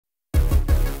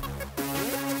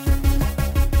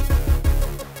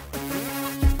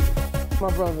My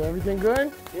brother, everything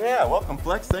good? Yeah, welcome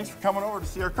Flex. Thanks for coming over to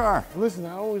see our car. Listen,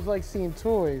 I always like seeing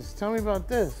toys. Tell me about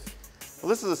this. Well,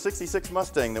 this is a 66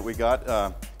 Mustang that we got.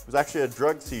 It was actually a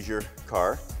drug seizure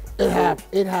car. It happens.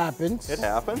 It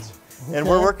happens. Okay. And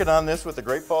we're working on this with the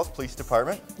Great Falls Police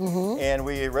Department. And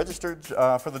we registered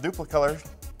for the Dupli-Color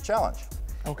Challenge.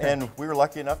 Okay. And we were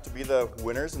lucky enough to be the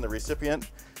winners and the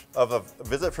recipient of a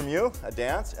visit from you, a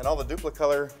dance, and all the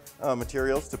Dupli-Color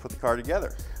materials to put the car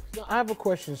together. So I have a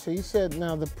question. So you said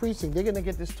now the precinct, they're gonna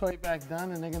get this toy back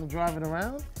done and they're gonna drive it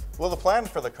around? Well, the plan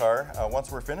for the car, once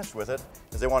we're finished with it,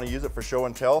 is they want to use it for show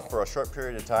and tell for a short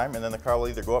period of time, and then the car will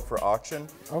either go up for auction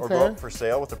or go up for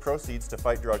sale with the proceeds to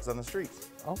fight drugs on the streets.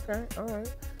 Okay, all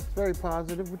right. It's very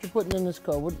positive. What you putting in this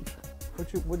car? What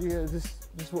do you, is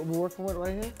this what we're working with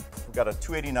right here? We've got a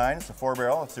 289, it's a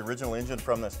 4-barrel, it's the original engine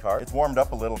from this car. It's warmed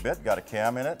up a little bit, got a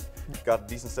cam in it, got a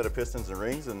decent set of pistons and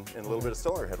rings, and a little bit of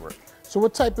cylinder head work. So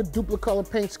what type of Dupli-Color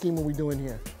paint scheme are we doing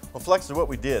here? Well, Flex, is what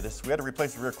we did is we had to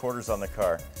replace the rear quarters on the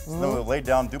car. So then we laid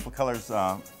down Dupli-Color's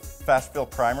fast fill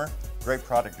primer. Great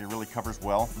product, it really covers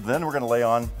well. Then we're gonna lay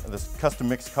on this custom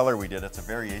mixed color we did. It's a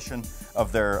variation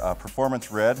of their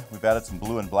performance red. We've added some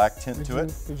blue and black tint to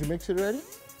it. Did you mix it already?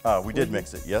 We did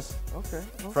mix it, yes. Okay.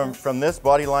 From this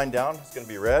body line down, it's going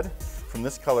to be red. From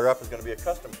this color up is going to be a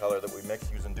custom color that we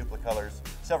mix using Dupli-Color's,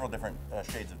 several different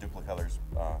shades of Dupli-Color's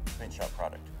paint shop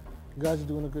product. You guys are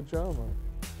doing a good job on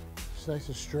it. It's nice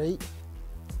and straight.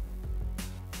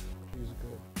 These are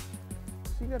good.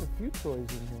 So you got a few toys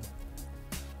in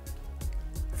here.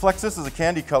 Flex, this is a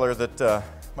candy color that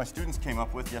my students came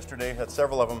up with yesterday. Had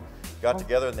several of them got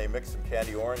together and they mixed some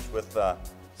candy orange with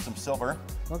some silver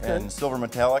and silver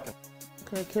metallic.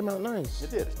 Okay, it came out nice.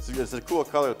 It did. It's a cool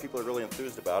color. People are really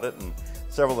enthused about it, and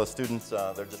several of the students,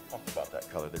 they're just pumped about that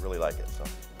color. They really like it. So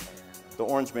the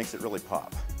orange makes it really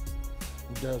pop.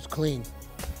 It does, clean.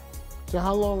 So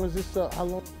how long is this, how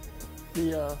long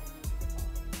the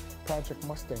Project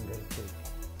Mustang gonna take?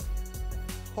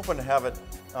 Hoping to have it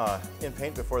in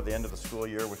paint before the end of the school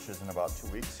year, which is in about 2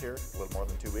 weeks here, a little more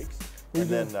than 2 weeks. And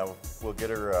then we'll get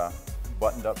her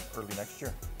buttoned up early next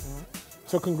year.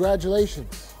 So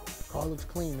congratulations. Car looks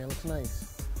clean, man, looks nice.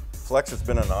 Flex, it's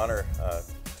been an honor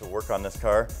to work on this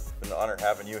car. It's been an honor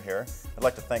having you here. I'd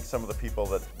like to thank some of the people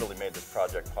that really made this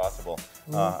project possible.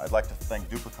 I'd like to thank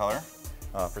Dupli-Color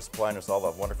for supplying us all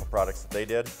the wonderful products that they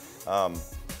did.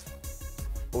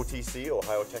 OTC,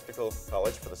 Ohio Technical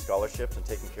College, for the scholarships and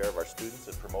taking care of our students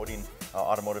and promoting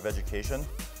automotive education.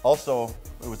 Also,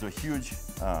 it was a huge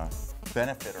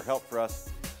benefit or help for us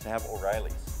to have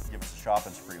O'Reilly's give us a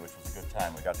shopping spree, which was a good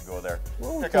time. We got to go there,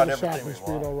 check out everything we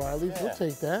want. O'Reilly's, we'll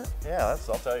take that. Yeah,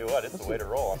 I'll tell you what, it's the way to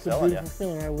roll, I'm telling you. It's a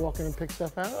beautiful feeling, right? Walk in and pick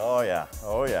stuff out. Oh yeah,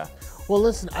 oh yeah. Well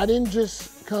listen, I didn't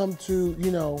just come to,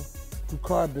 do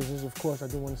car business. Of course, I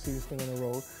do want to see this thing on the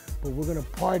road, but we're gonna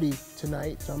party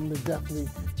tonight, so I'm gonna definitely,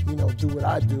 do what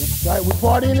I do. Right, we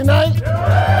partying tonight?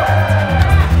 Yeah!